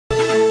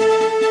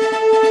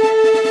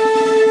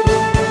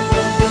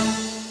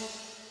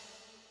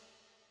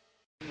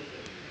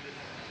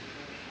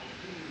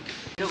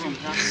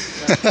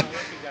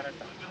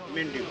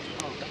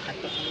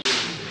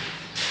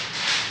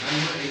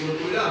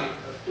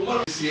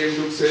CM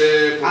ঢুকছে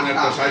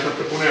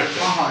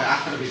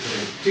 8:30 ভিতরে।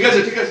 ঠিক আছে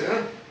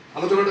হ্যাঁ,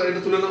 আলোচনাটা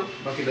এটা তুলে নাও,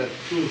 বাকিটা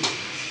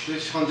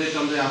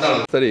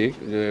তারিখ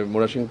যে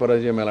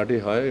মোরাসিংপাড়ায় যে মেলাটি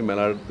হয়, এই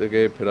মেলার থেকে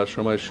ফেরার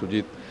সময়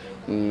সুজিত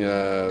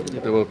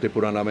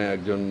ত্রিপুরা নামে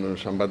একজন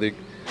সাংবাদিক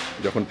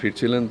যখন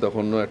ফিরছিলেন,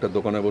 তখন একটা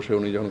দোকানে বসে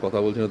উনি যখন কথা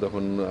বলছিলেন,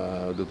 তখন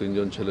 2-3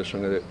 জন ছেলের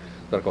সঙ্গে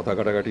তার কথা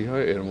কাটাকাটি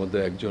হয়। এর মধ্যে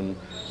একজন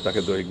তাকে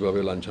দৈহিকভাবে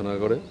লাঞ্ছনা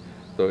করে।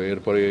 তো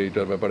এরপরে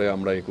এইটার ব্যাপারে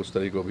আমরা 21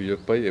 তারিখ অভিযোগ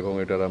পাই এবং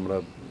এটার আমরা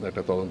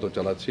একটা তদন্ত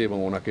চালাচ্ছি এবং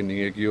ওনাকে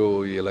নিয়ে গিয়েও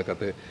ওই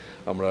এলাকাতে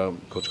আমরা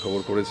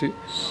খোঁজখবর করেছি।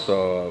 তো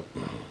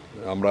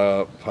আমরা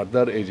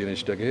ফার্দার এই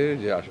জিনিসটাকে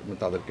যে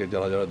তাদেরকে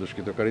যারা যারা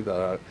দুষ্কৃতকারী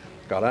তারা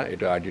কারা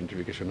এটা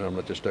আইডেন্টিফিকেশনের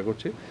আমরা চেষ্টা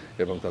করছি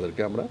এবং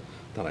তাদেরকে আমরা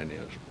থানায়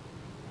নিয়ে আসবো।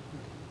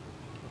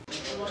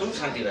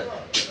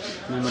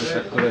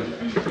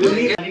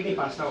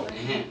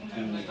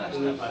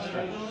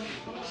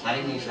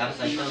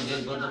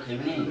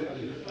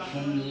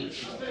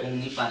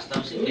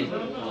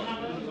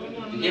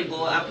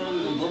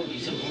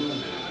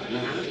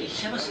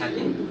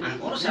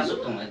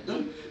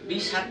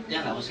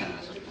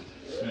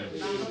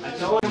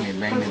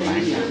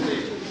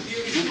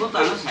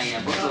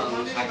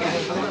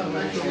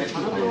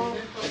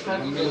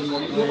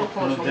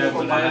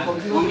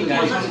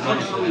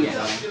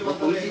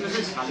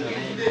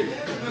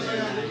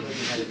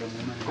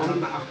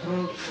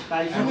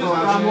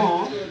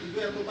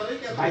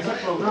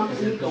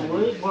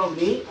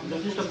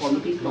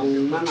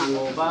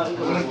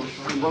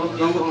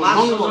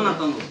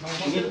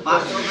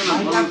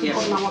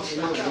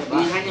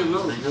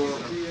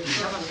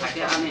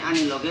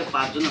 আনি লগে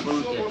 5 জন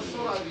ভলান্টিয়ার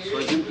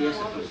 6 জন পিএস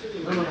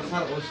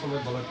স্যার ওই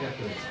সময় ভলান্টিয়ার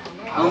কে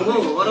আমগো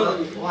ওর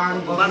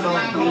বাদ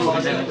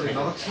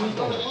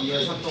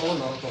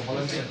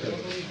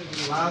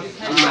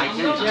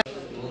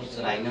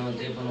রাইনা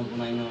যে কোনো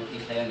গুনাইনো কি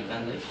খায়া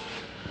নিবাঙ্গে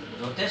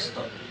যথেষ্ট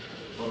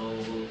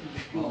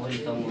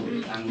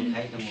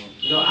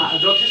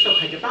যথেষ্ট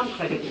খাইতে তাম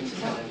খাইতে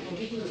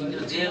কিন্তু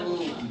যে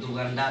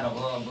দোকানদার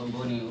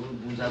বনি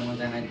বুঝা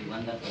মজা নাই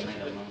দোকানদার নাই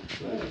রকম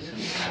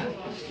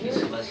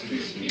বিশ্ববাসী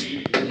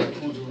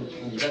খুঁজু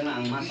উগজানা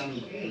আং মাসাং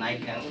নাই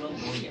খাওয়া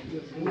বইয়া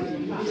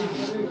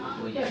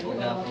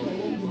ওগা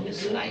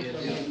সেলাই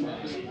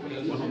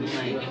কোনো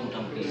নাই কে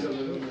মোটামুটি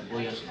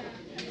বয়স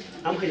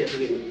আম খাইয়া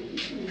তুমি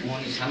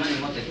মনি সামান্য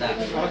মতে তা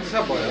আচ্ছা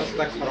বয়স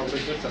তা খারাপ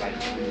হইছে সেলাই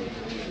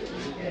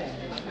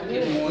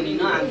মনি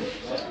না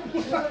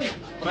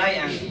প্রায়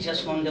আং ইচ্ছা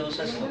সন্দেহ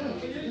শেষ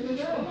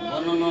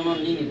বনো নন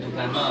নিনি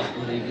দোকান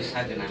পুরে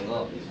বিসাকে নাঙ্গ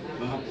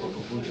নন ফটো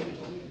বুঝো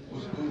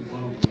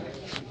বনো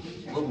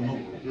বব নো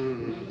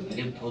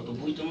যে ফটো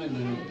বুঝতো না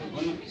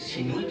বনো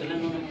সিনুই তলে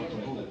নন ফটো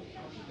বব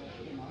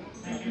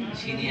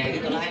সিনি আগে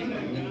তলে হাই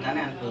তানে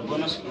আন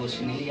বনো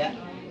সিনিয়া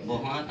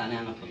বহা তানে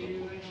আন ফটো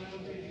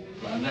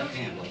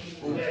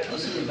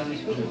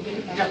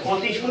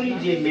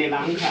যে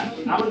মেলাংখা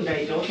আমন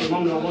দাইতো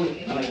মম নবন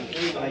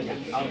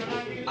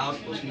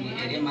আউটপোস্ট নি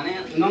এরিয়া মানে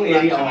নং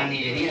এরিয়া মানে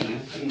এরিয়া না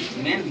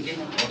মেন কে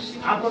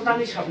আপো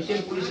তানি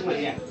সাফিসিয়েন্ট পুলিশ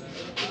মারিয়া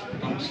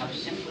তম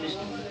সাফিসিয়েন্ট পুলিশ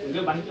যে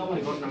বাহি তো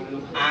রিপোর্ট নাঙ্গেনো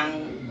আং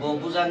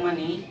ববুজাং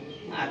মানি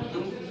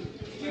একদম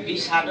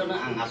বিসাদনা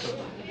আং আসত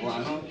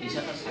ওয়ানো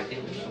বিসাটা সাকে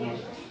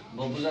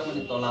ববুজাং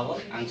মানি তলাবো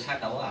আং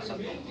সাকাবো আসত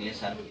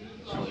প্লেসার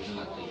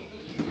সয়জনা তো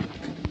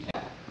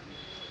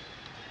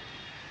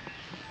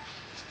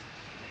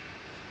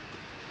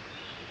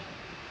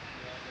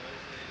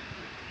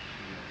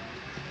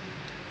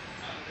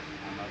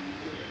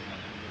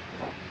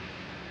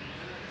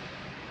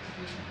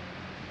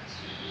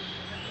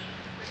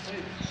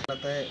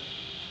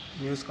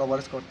নিউজ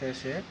কভারেজ করতে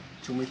এসে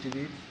চুমি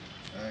টিভির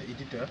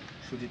এডিটর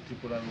সুজিত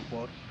ত্রিপুরার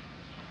উপর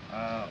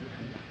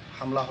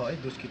হামলা হয়,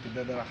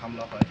 দুষ্কৃতীদের দ্বারা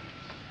হামলা হয়।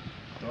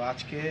 তো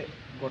আজকে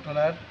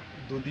ঘটনার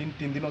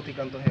 2-3 দিন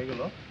অতিক্রান্ত হয়ে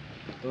গেল।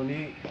 তো উনি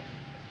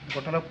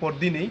ঘটনার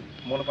পরদিনই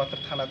মনপাত্র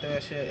থানাতে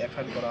এসে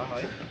এফআইআর করা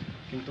হয়,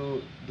 কিন্তু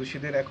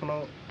দোষীদের এখনও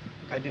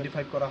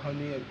আইডেন্টিফাই করা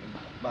হয়নি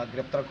বা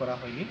গ্রেপ্তার করা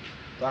হয়নি।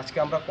 তো আজকে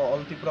আমরা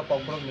অল ত্রিপুরা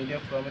কাকবরক মিডিয়া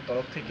ফোরামের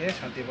তরফ থেকে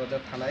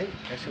শান্তিবাজার থানায়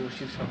এসে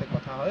ওসির সাথে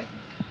কথা হয়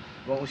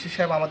এবং ওসি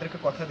সাহেব আমাদেরকে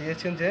কথা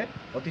দিয়েছেন যে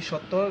অতি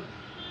সত্বর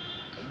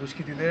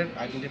দুষ্কৃতীদের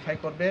আইডেন্টিফাই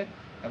করবে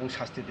এবং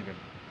শাস্তি দেবেন।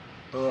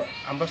 তো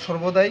আমরা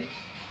সর্বদাই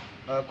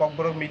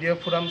কাকবরক মিডিয়া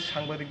ফোরাম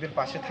সাংবাদিকদের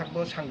পাশে থাকবো।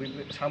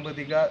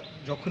 সাংবাদিকরা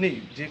যখনই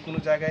যে কোনো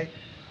জায়গায়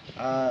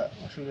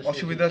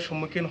অসুবিধার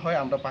সম্মুখীন হয়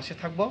আমরা পাশে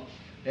থাকব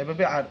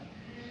এভাবে। আর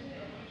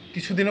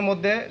কিছুদিনের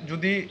মধ্যে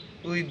যদি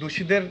ওই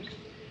দোষীদের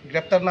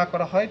গ্রেপ্তার না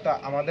করা হয় তা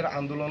আমাদের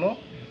আন্দোলনও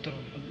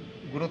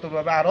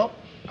গুরুতরভাবে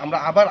আমরা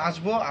আবার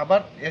আসবো,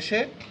 আবার এসে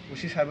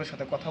ওসি সাহেবের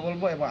সাথে কথা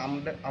বলবো এবং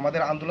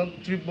আমাদের আন্দোলন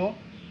তীব্র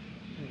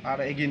আর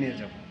এগিয়ে নিয়ে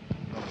যাব।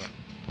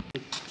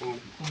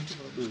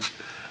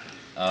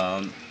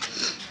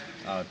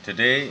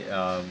 Today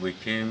we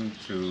came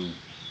to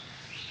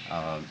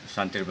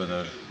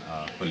Santarbazar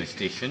police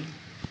station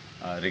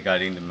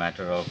regarding the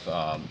matter of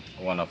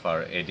one of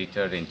our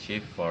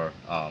editor-in-chief for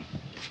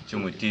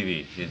Chumu TV.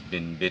 He's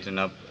been beaten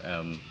up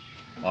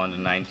on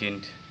the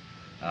 19th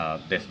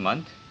this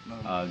month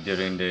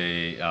during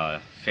the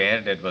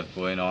fair that was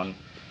going on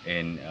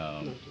in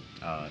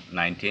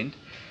 19th.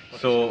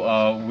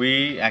 So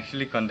we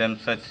actually condemn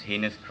such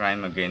heinous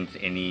crime against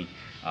any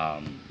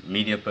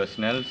media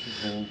personnel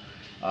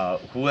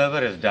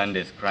whoever has done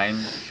this crime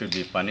should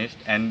be punished,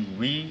 and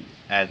we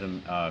as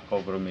a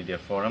Kakborok Media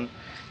Forum,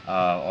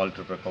 All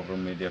Tripura Kakborok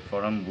Media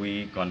Forum,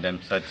 we condemn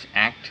such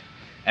act,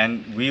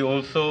 and we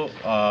also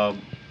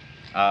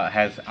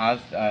has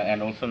asked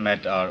and also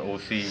met our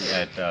OC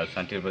at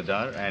Santir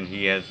Bazar, and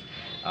he has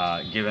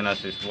given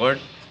us his word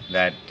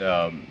that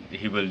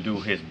he will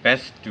do his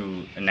best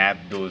to nab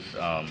those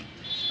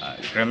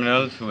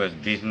criminals who has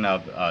beaten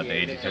up the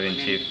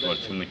editor-in-chief for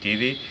Chumi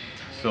TV.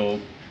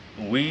 So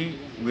we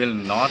will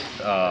not,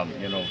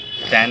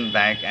 stand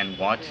back and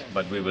watch,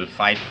 but we will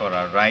fight for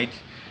our rights.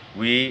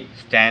 We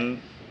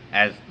stand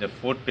as the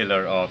fourth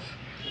pillar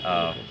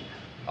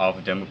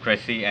of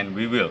democracy, and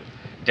we will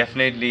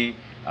definitely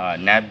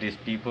nab these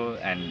people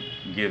and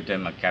give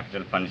them a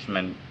capital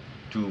punishment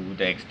to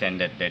the extent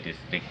that that is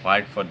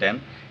required for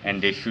them.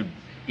 And they should,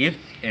 if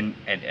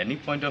at any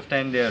point of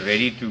time they are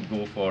ready to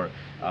go for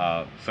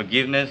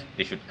forgiveness,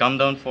 they should come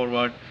down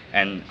forward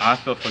and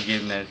ask for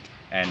forgiveness,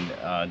 and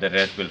the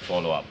rest will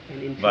follow up.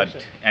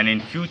 And in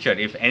future,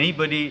 if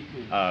anybody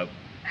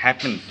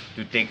happens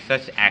to take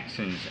such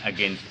actions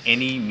against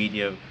any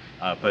media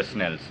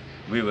personnel,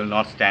 we will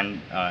not stand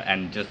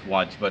and just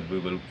watch, but we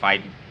will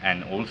fight,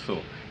 and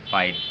also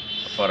fight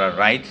for our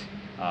rights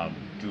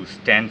to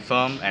stand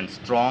firm and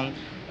strong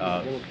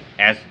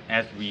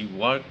as we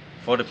work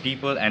for the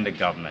people and the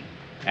government,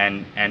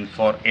 and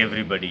for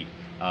everybody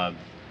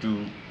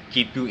to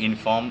keep you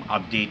informed,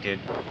 updated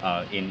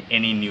in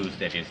any news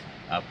that is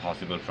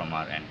possible from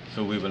our end.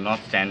 So we will not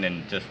stand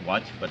and just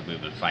watch, but we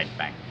will fight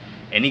back.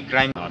 Any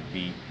crime will not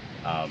be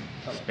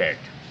spared.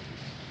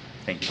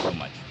 Thank you so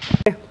much.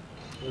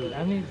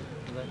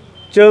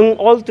 जों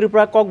All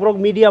Tripura Kakborok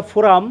Media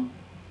Forum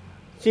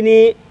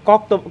chini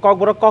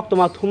Kakborok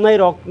koktoma thumnai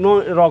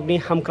rokni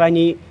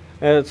hamkrani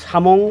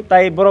samung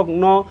tai borok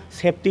no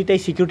safety tai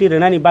security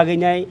renani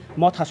baginai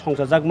motha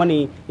songjajak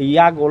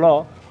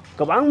yagolo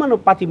गोबां मानो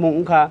party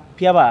मुंखा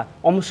फियाबा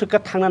अमसुका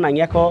थांना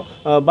नांगियाखौ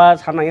बा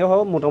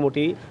सारनांगियाखौ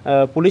मटामटी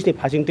पुलिसनि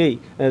फासिंथै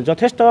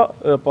जथेष्ट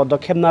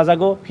पदक्षेप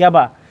नाजागौ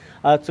फियाबा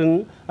जों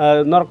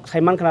नरक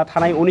साइमानखाना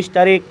थानाय 19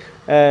 तारिख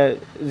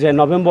जे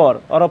नभेम्बर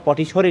और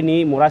पटिसरिनि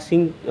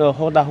मुरासिं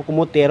हदा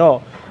हुकुमत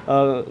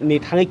 13 नि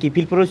थाङै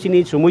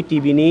किफिलपुरसिनि जुमुई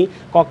टिभिनि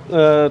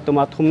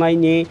तमा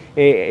थुमनायनि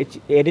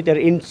editor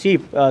in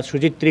chief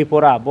Sujit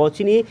Tripura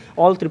बचिनि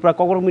All Tripura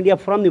Kakborok Media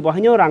Forum नि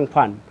बहायनो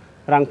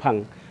रांफां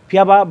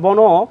फियाबा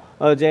बनो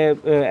जे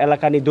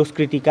एलाकानि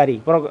दुष्कृतिकारी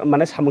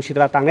माने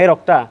सामुसिद्रा तांनाय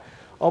रक्ता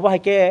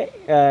अबाहायके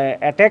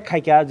एटेक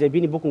खायका जे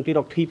बिनि बुकुंथि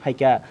रक थै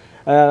फायका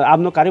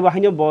आमनो कारि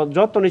बाहायनो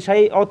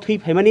जतनिसाय अ थै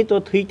फायमानि तो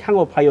थै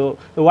थाङो फायो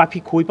वाफि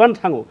खुइपान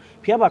थाङो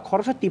फियाबा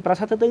खरसा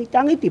तिप्रासा तै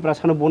ताङै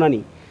तिप्रासानो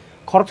बनानि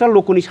खरसा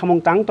लोकनि सामुं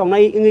तां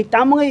तंनाय इंगै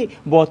तामङै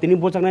बतिनि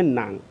बोजांनाय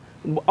नां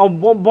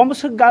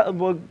बमस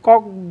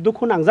कक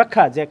दुखु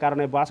नांजाखा जे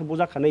कारणे बास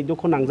बुजाखानै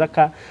दुखु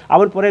नांजाखा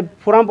आबन परे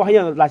फुराम बहाय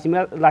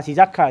लासि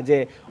जाखा जे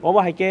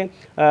अबाहायके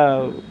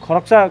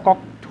खरकसा कक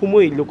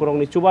थुमुइ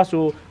लुकरंनि चुबासु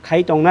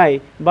खाइ तंनाय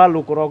बा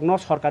लुकरंनो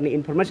सरकारनि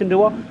इनफरमेशन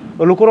देव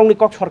लुकरंनि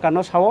कक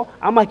सरकारनो साव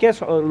आमाके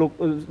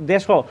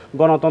देशो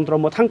गणतन्त्र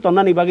मोथां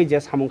तन्नानि बागै जे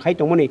सामुं खाइ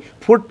तंमनि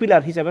फुड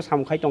पिलार हिसाबै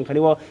सामुं खाइ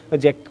तंथानिव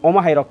जे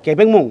अमाहायरक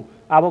केबेंमुं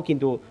आबो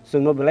किन्तु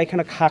जोंनो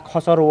बेलायखाना खा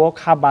खसरवो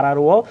खा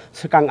बारारवो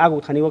सकां आगु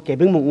थानिवो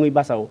केबिं मुङै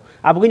बासाव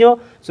आबगिनो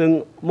जों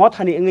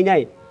मथानि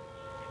इंगैनाय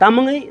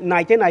तामङै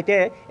नायते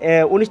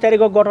 19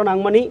 तारिखो घटना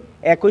आंमानि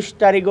 21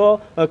 तारिखो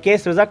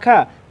केस रजाखा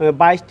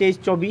 22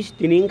 23 24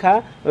 दिनिंखा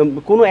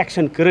कोनो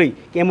एक्शन करै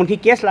केमनखि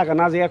केस लागा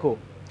ना जायाखौ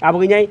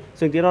आबगिनाय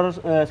जों दिरर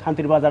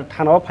सान्तिर बाजार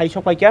थानाव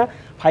फाइसफाइका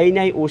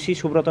फाइनाय ओसी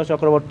सुब्रत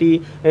चक्रवर्ती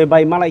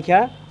बाय मालायखा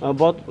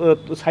बत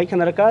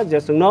साइखानारका जे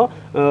जोंनो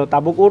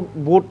ताबुक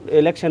भोट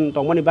इलेक्शन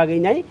तंमनि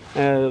बागैनाय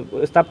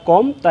स्टाफ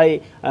कम ताइ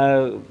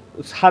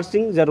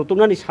सार्चिं जे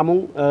रुतुंनानि सामुं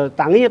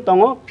ताङै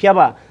तंग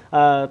फियाबा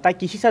ताइ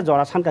किसिसा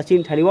जरा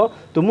सानकासिन थानिवो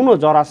तुमुनो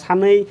जरा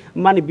सानै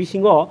माने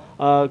बिसिङो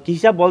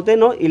किसिसा बोलते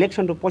न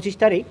इलेक्शन तो 25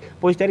 तारिख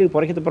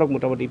परेखे तो परक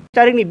मोटामोटी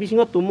तारिखनि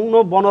बिसिङो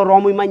तुमुनो बनो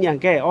रमै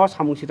मानियाके अ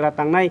सामुं सित्रा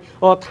तांनाय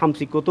अ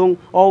थामसि कुतुं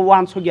अ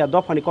वान सगिया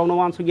दफानि कौनो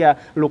वान सगिया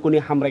लोकनि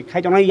हामराय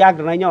खायतंनाय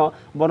याग्रनायनो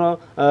बनो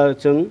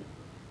जों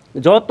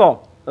जत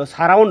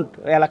साराउन्ड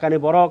एलाकानि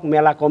बरक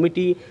मेला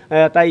कमिटी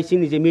ताइ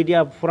सिनि जे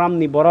मीडिया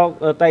फोरामनि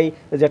बरक ताइ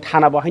जे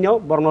थाना बहायनो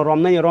बरनो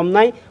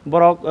रमनाय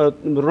बरक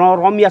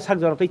रमिया साक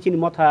जरतै चिनि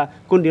मथा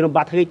कुन्दिनो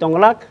बाथागै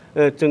तंगलाक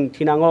जों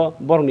थिनाङो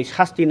बरनि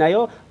शास्ति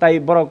नायो ताइ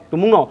बरक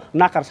तुमुनो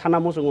नाकार साना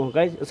मोसुङ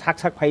हगाय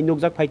साक फाइ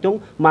नुकजाक फाइतुं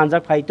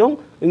मानजाक फाइतुं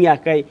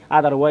इंयाकै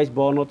अदरवाइज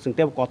बनो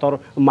जोंते कतर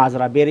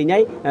माजरा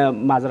बेरिनाय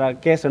माजरा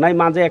केस नाय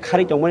मानजाय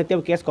खारि तंमनि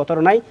ते केस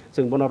कतर नाय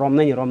जों बनो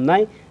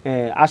रमनाय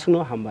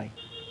आसुनो हामबाय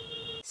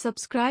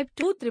Subscribe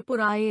to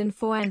Tripura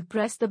Info and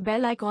press the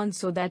bell icon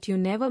so that you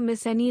never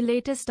miss any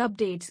latest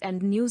updates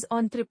and news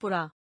on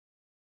Tripura.